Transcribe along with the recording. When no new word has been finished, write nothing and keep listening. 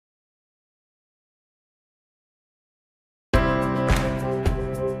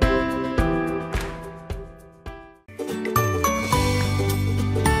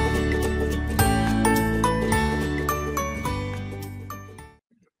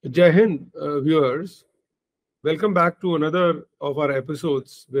Jai Hind, viewers. Welcome back to another of our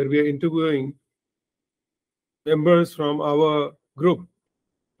episodes where we are interviewing members from our group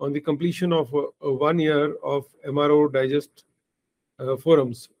on the completion of 1 year of MRO Digest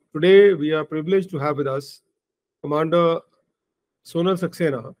Forums. Today, we are privileged to have with us Commander Sonal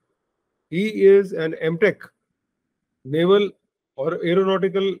Saxena. He is an MTech naval or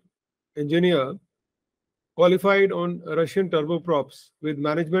aeronautical engineer qualified on Russian turboprops with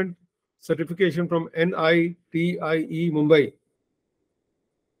management certification from NITIE Mumbai.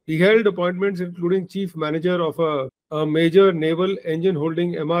 He held appointments including chief manager of a major naval engine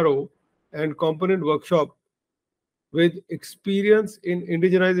holding MRO and component workshop with experience in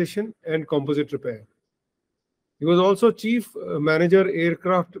indigenization and composite repair. He was also chief manager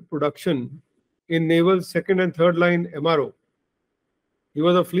aircraft production in naval second and third line MRO. He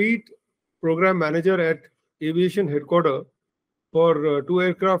was a fleet program manager at aviation headquarters for two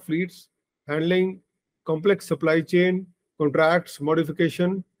aircraft fleets handling complex supply chain, contracts,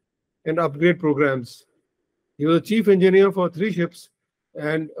 modification, and upgrade programs. He was a chief engineer for 3 ships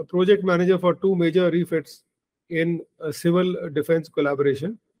and a project manager for 2 major refits in a civil defense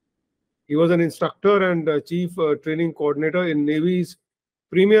collaboration. He was an instructor and chief training coordinator in Navy's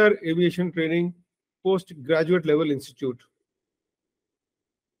premier aviation training postgraduate level institute.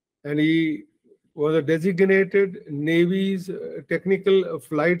 And he was a designated Navy's technical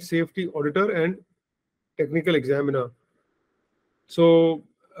flight safety auditor and technical examiner. So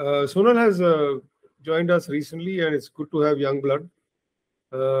Sonal has joined us recently, and it's good to have young blood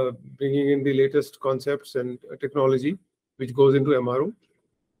bringing in the latest concepts and technology which goes into MRO.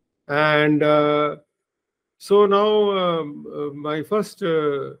 And so now my first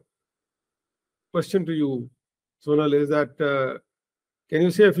question to you, Sonal, is that can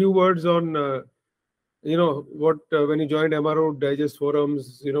you say a few words on what when you joined MRO Digest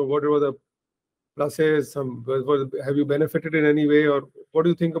Forums, what were the pluses, have you benefited in any way, or what do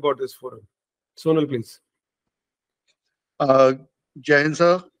you think about this forum? Sonal, please. Jai Hind,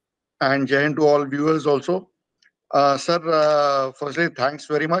 sir, and Jai Hind to all viewers also. Sir, firstly, thanks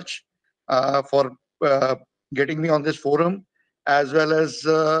very much for getting me on this forum, as well as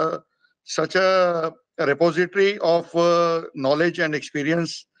such a repository of knowledge and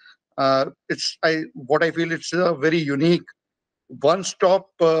experience. What I feel it's a very unique one-stop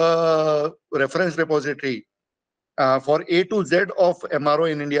reference repository for A to Z of MRO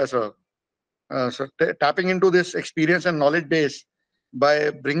in India, sir. So tapping into this experience and knowledge base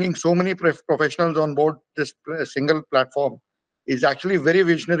by bringing so many professionals on board this single platform is actually very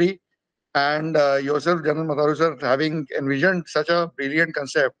visionary. And yourself, General Matharu, sir, having envisioned such a brilliant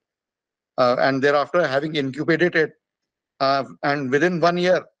concept and thereafter having incubated it, and within 1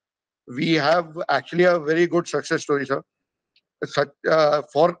 year, we have actually a very good success story, sir.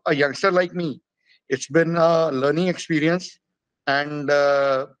 For a youngster like me, it's been a learning experience, and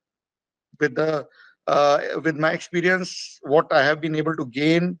with my experience, what I have been able to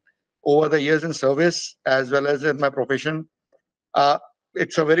gain over the years in service as well as in my profession,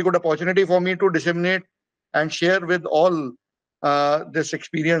 it's a very good opportunity for me to disseminate and share with all this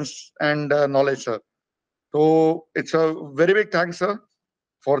experience and knowledge, sir. So it's a very big thanks, sir,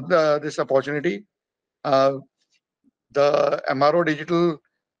 for this opportunity. The MRO Digital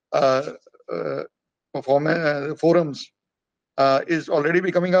Forums is already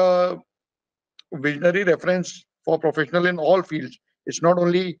becoming a visionary reference for professional in all fields. It's not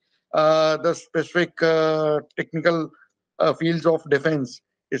only the specific technical fields of defense.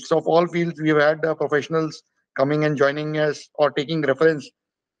 It's of all fields. We've had professionals coming and joining us or taking reference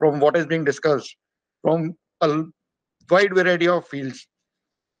from what is being discussed from a wide variety of fields.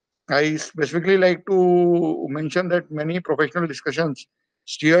 I specifically like to mention that many professional discussions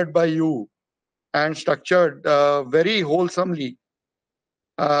steered by you and structured very wholesomely.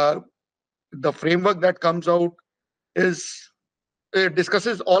 The framework that comes out it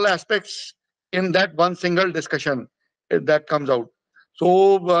discusses all aspects in that one single discussion that comes out.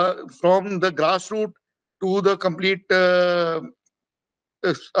 So from the grassroots to the complete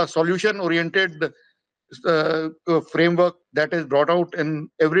solution-oriented framework that is brought out in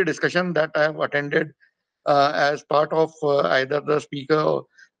every discussion that I have attended as part of either the speaker,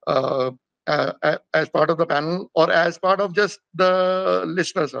 as part of the panel, or as part of just the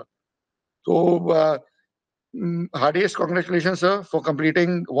listeners. So heartiest congratulations, sir, for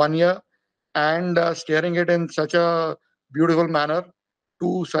completing 1 year and steering it in such a beautiful manner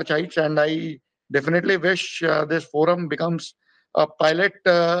to such heights. And I definitely wish this forum becomes a pilot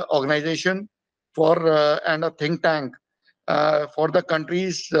organization for and a think tank for the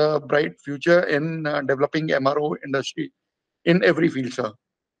country's bright future in developing MRO industry in every field, sir.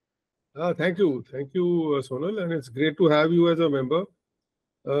 Thank you. Thank you, Sonal. And it's great to have you as a member.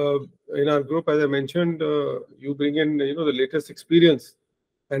 Uh, in our group, as I mentioned, you bring in, the latest experience.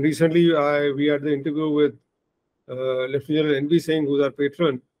 And recently, we had the interview with Lieutenant General N.B. Singh, who's our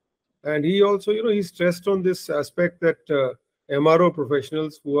patron. And he also, he stressed on this aspect that MRO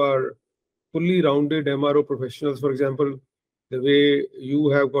professionals who are fully rounded MRO professionals, for example, the way you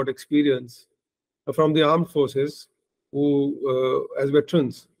have got experience from the armed forces, who, as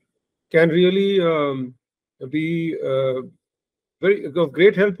veterans, can really be very of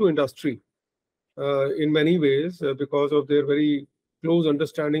great help to industry in many ways because of their very close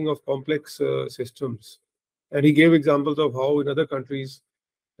understanding of complex systems. And he gave examples of how in other countries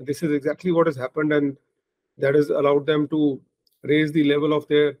this is exactly what has happened, and that has allowed them to raise the level of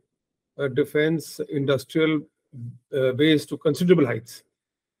their defense industrial base to considerable heights.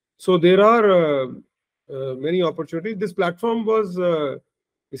 So there are many opportunities. This platform was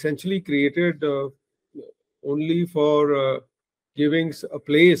essentially created only for giving a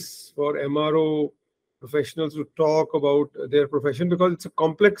place for MRO professionals to talk about their profession, because it's a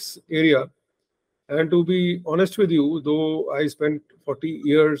complex area. And to be honest with you, though I spent 40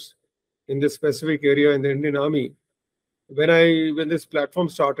 years in this specific area in the Indian Army, when this platform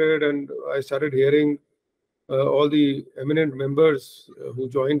started and I started hearing all the eminent members who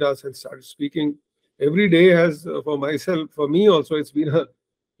joined us and started speaking, every day has, for myself, for me also, it's been a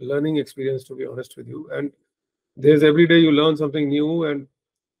learning experience, to be honest with you. And there's every day you learn something new, and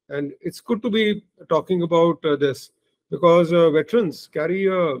it's good to be talking about this, because veterans carry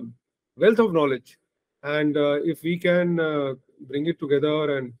a wealth of knowledge, and if we can bring it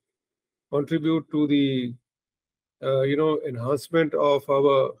together and contribute to the enhancement of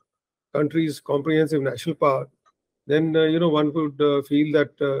our country's comprehensive national power, then one could feel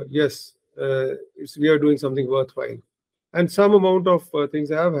that yes, we are doing something worthwhile. And some amount of things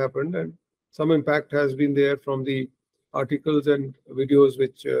have happened, and some impact has been there from the articles and videos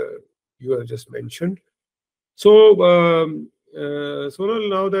which you have just mentioned. So, Sonal,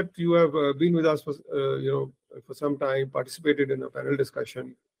 now that you have been with us for for some time, participated in a panel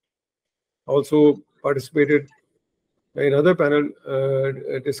discussion, also participated in other panel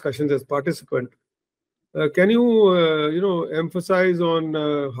discussions as participant. Can you, emphasize on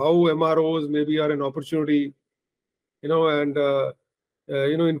how MROs maybe are an opportunity, and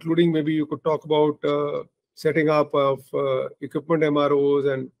including maybe you could talk about setting up of equipment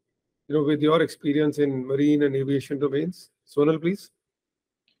MROs, and with your experience in marine and aviation domains. Sonal, please.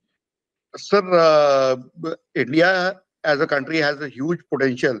 Sir, India as a country has a huge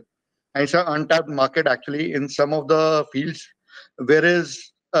potential, and it's an untapped market actually in some of the fields where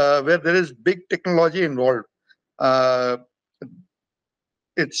there is big technology involved. Uh,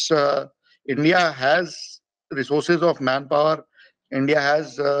 it's India has resources of manpower. India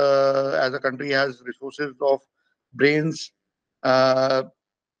has, as a country, has resources of brains, uh,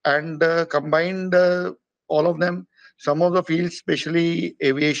 and combined all of them. Some of the fields, especially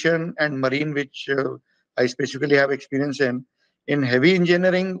aviation and marine, which I specifically have experience in heavy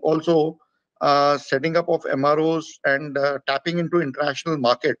engineering, also setting up of MROs and tapping into international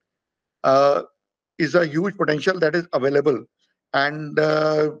market. Uh, is a huge potential that is available, and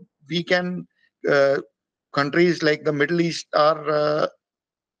we can uh, countries like the Middle East are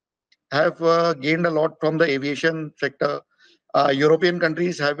have gained a lot from the aviation sector. European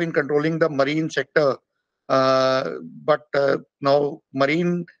countries have been controlling the marine sector, but now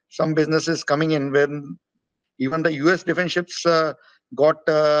marine, some businesses coming in when even the US defense ships got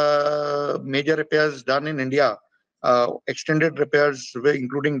major repairs done in India, extended repairs,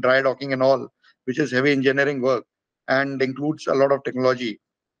 including dry docking and all, which is heavy engineering work and includes a lot of technology.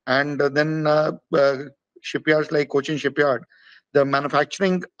 And then shipyards like Cochin Shipyard, the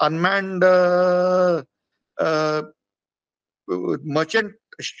manufacturing unmanned uh, merchant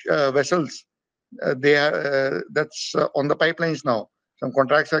vessels, that's on the pipelines now. Some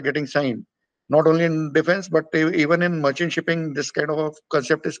contracts are getting signed, not only in defense but even in merchant shipping. This kind of a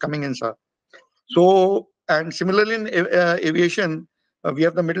concept is coming in, sir. So, and similarly in aviation, we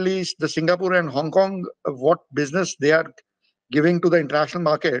have the Middle East, the Singapore and Hong Kong. What business they are giving to the international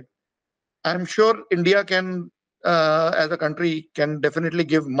market, I'm sure India can, as a country, can definitely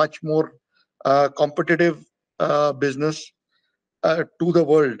give much more competitive business to the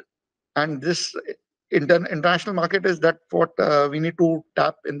world. And this international market is that what we need to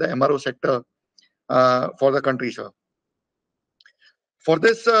tap in the MRO sector for the country, sir. For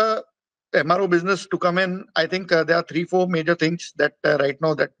this MRO business to come in, I think there are 3, 4 major things that right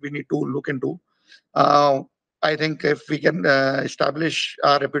now that we need to look into. Uh, I think if we can establish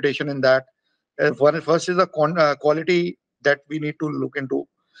our reputation in that, first is the quality that we need to look into.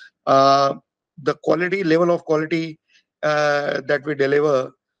 the quality level of quality that we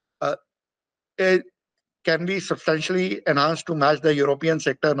deliver it can be substantially enhanced to match the European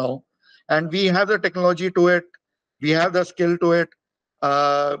sector now. And we have the technology to it, we have the skill to it.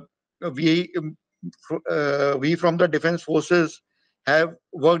 Uh, we we from the defense forces have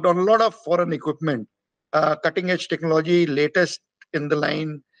worked on a lot of foreign equipment, cutting edge technology, latest in the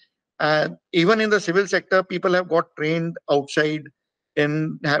line. And even in the civil sector, people have got trained outside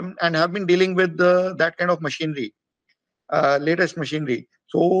and have been dealing with that kind of machinery, latest machinery.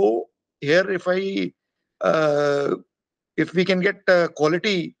 So here, uh, if we can get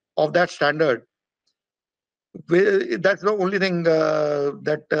quality of that standard, that's the only thing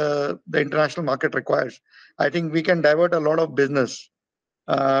that the international market requires. I think we can divert a lot of business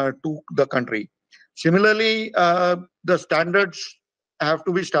to the country. Similarly, the standards have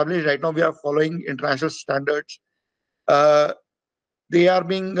to be established. Right now, we are following international standards. Uh, they are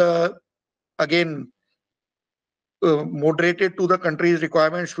being again moderated to the country's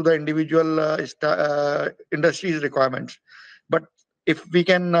requirements, to the individual industries requirements. But if we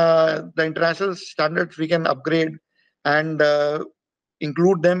can, the international standards, we can upgrade and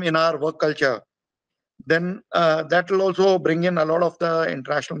include them in our work culture, then that will also bring in a lot of the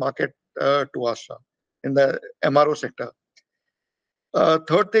international market to us in the MRO sector.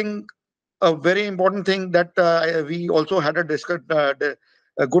 Third thing, a very important thing that we also had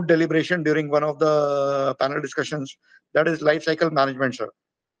a good deliberation during one of the panel discussions, that is life cycle management, sir.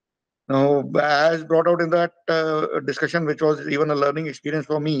 Now, as brought out in that discussion, which was even a learning experience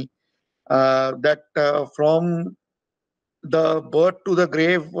for me, that from the birth to the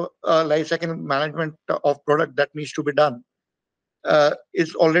grave, life cycle management of product that needs to be done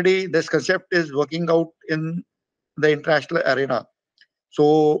is already, this concept is working out in the international arena.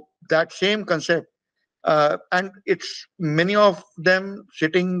 So that same concept, and it's many of them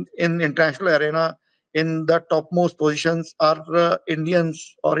sitting in international arena in the topmost positions are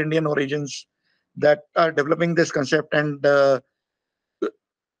Indians or Indian origins that are developing this concept and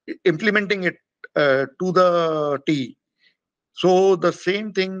implementing it to the T. So the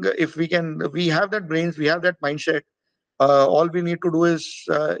same thing, if we can, we have that brains, we have that mindset. All we need to do is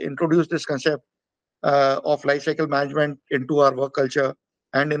introduce this concept of life cycle management into our work culture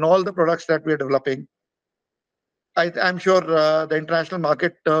and in all the products that we are developing. I'm sure the international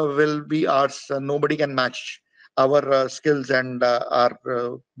market will be ours. Nobody can match our skills and our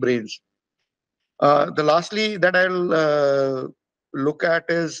brains. The lastly that I'll look at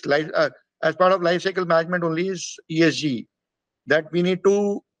is as part of life cycle management only is ESG that we need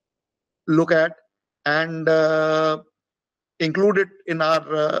to look at and include it in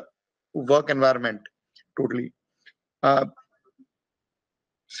our work environment totally. Uh,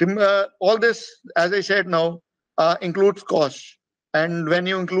 all this, as I said now, includes costs. And when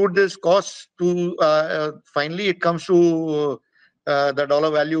you include this cost to finally it comes to the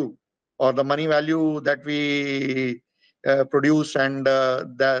dollar value or the money value that we produce uh,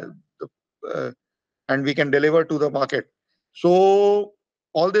 and we can deliver to the market. So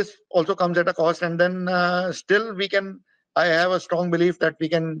all this also comes at a cost, and then still we can. I have a strong belief that we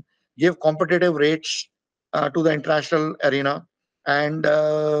can give competitive rates to the international arena, and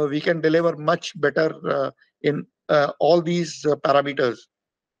we can deliver much better in all these parameters,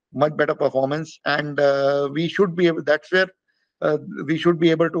 much better performance, and we should be able. That's where we should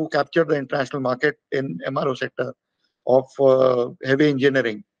be able to capture the international market in MRO sector of heavy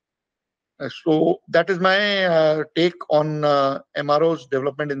engineering. So that is my take on MRO's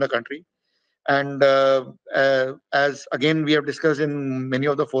development in the country. And as again we have discussed in many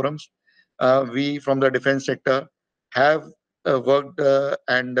of the forums, we from the defense sector have worked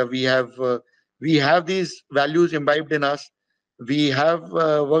and we have these values imbibed in us. We have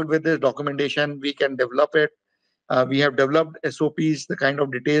worked with this documentation. We can develop it. We have developed SOPs, the kind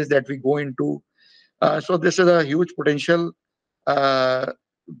of details that we go into. So this is a huge potential uh,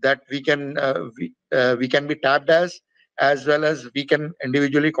 that we can be tapped as well as we can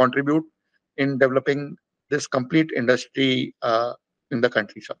individually contribute in developing this complete industry in the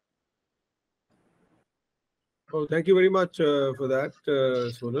country, sir. Oh, thank you very much for that,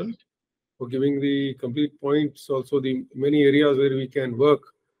 Sonal, for giving the complete points, also the many areas where we can work.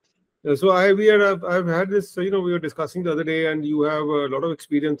 So I've had this, we were discussing the other day, and you have a lot of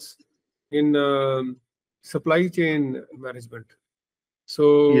experience in supply chain management.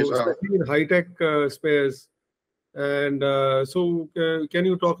 So Yes, especially in high-tech spares. And so can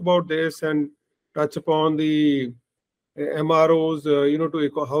you talk about this and touch upon the MROs,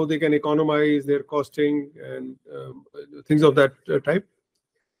 how they can economize their costing and things of that type?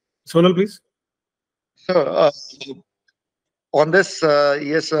 Sonal, please. sir. on this,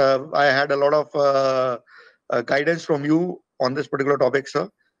 yes, I had a lot of guidance from you on this particular topic, sir.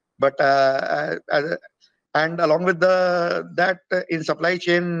 But and along with that in supply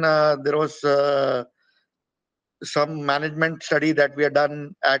chain, there was some management study that we had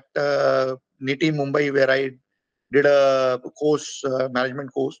done at NITI Mumbai, where I did a course,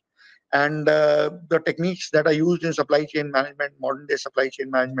 management course, and the techniques that are used in supply chain management, modern day supply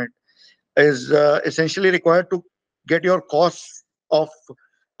chain management, is essentially required to get your costs of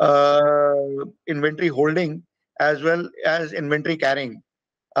uh, inventory holding as well as inventory carrying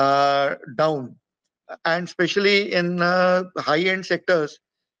down, and especially in high end sectors,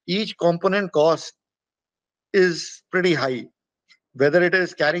 each component cost is pretty high, whether it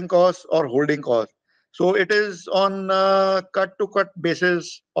is carrying costs or holding costs. So it is on cut to cut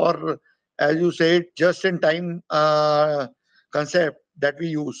basis, or as you said, just in time concept that we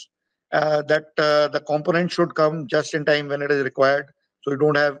use. That the component should come just in time when it is required. So you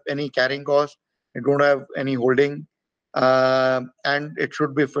don't have any carrying cost, you don't have any holding, and it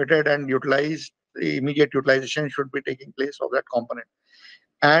should be fitted and utilized. The immediate utilization should be taking place of that component.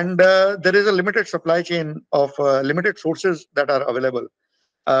 And there is a limited supply chain of limited sources that are available.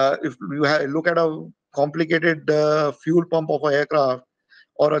 If you look at a complicated fuel pump of an aircraft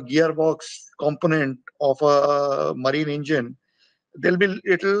or a gearbox component of a marine engine, there'll be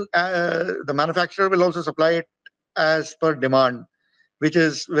little. The manufacturer will also supply it as per demand, which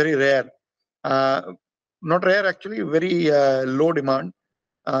is very rare. Uh, Not rare, actually, very low demand.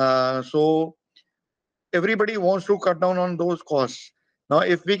 So everybody wants to cut down on those costs. Now,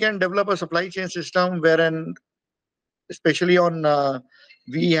 if we can develop a supply chain system wherein, especially on,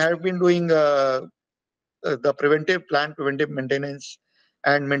 we have been doing the preventive maintenance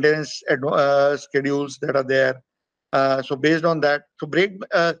and maintenance schedules that are there. So based on that, so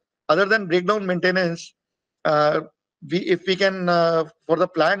other than breakdown maintenance, uh, if we can for the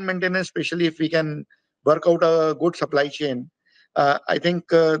plant maintenance, especially if we can work out a good supply chain, I think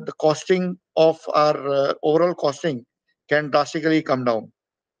the costing of our overall costing can drastically come down.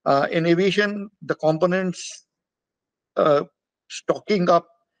 In aviation, the components uh, stocking up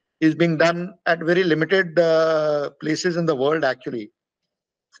is being done at very limited places in the world, actually.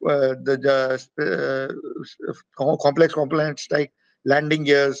 Complex components like landing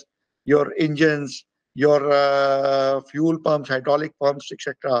gears, your engines, your fuel pumps, hydraulic pumps,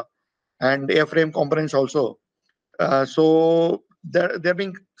 etc., and airframe components also. So they're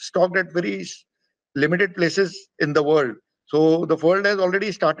being stocked at very limited places in the world. So the world has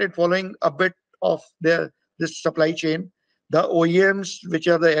already started following a bit of this supply chain. The OEMs, which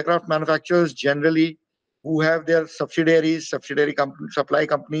are the aircraft manufacturers generally, who have their supply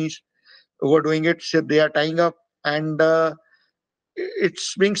companies who are doing it, so they are tying up, and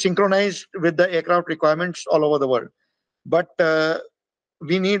it's being synchronized with the aircraft requirements all over the world. But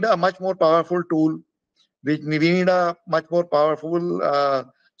we need a much more powerful tool. We need a much more powerful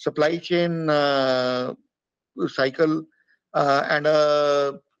supply chain cycle and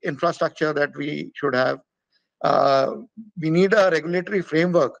infrastructure that we should have. Uh, we need a regulatory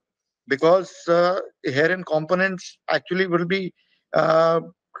framework, because here in components actually will be uh,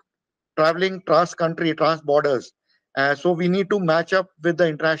 traveling trans-country, trans-borders. So we need to match up with the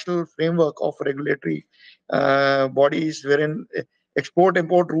international framework of regulatory bodies, wherein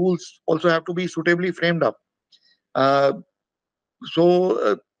export-import rules also have to be suitably framed up. Uh,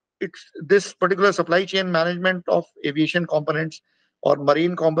 so it's this particular supply chain management of aviation components or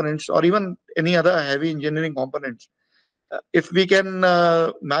marine components or even any other heavy engineering components. If we can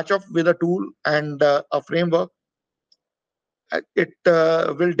match up with a tool and a framework, it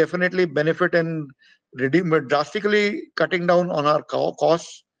will definitely benefit in drastically cutting down on our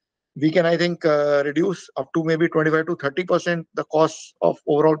costs. We can, I think, reduce up to maybe 25 to 30% the cost of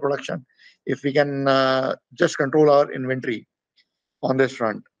overall production if we can just control our inventory on this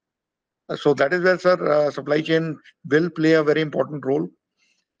front. So that is where, sir, supply chain will play a very important role,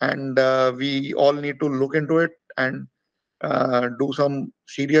 and we all need to look into it and do some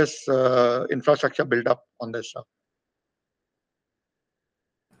serious infrastructure build up on this stuff.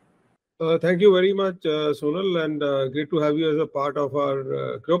 Thank you very much, Sonal, and great to have you as a part of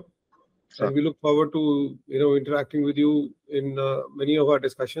our group. And we look forward to interacting with you in many of our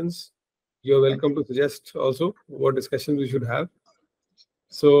discussions. You're welcome to suggest also what discussions we should have.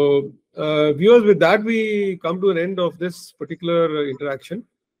 So, viewers, with that we come to an end of this particular interaction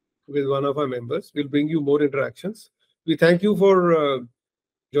with one of our members. We'll bring you more interactions. We thank you for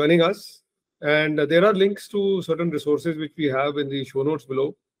joining us, and there are links to certain resources which we have in the show notes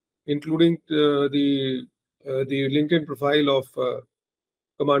below, including the LinkedIn profile of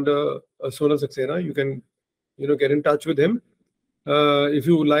Commander Sonal Saxena. You can get in touch with him If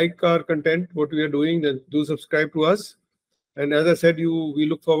you like our content, what we are doing, then do subscribe to us. And as I said, we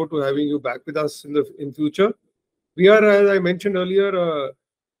look forward to having you back with us in future. We are, as I mentioned earlier,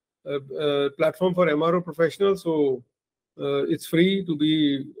 a platform for MRO professionals. So it's free to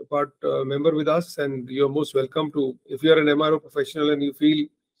be a member with us, and you're most welcome to. If you are an MRO professional and you feel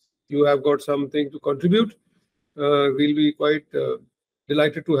you have got something to contribute, we'll be quite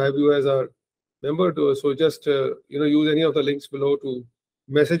delighted to have you as our member. So just use any of the links below to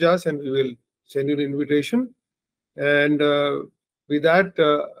message us, and we will send you an invitation. And with that,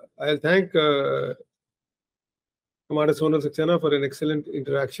 I'll thank Commander Sonal Saxena for an excellent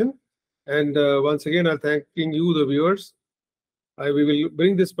interaction. And once again, I'm thanking you, the viewers. We will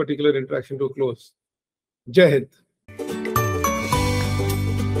bring this particular interaction to a close. Jai Hind.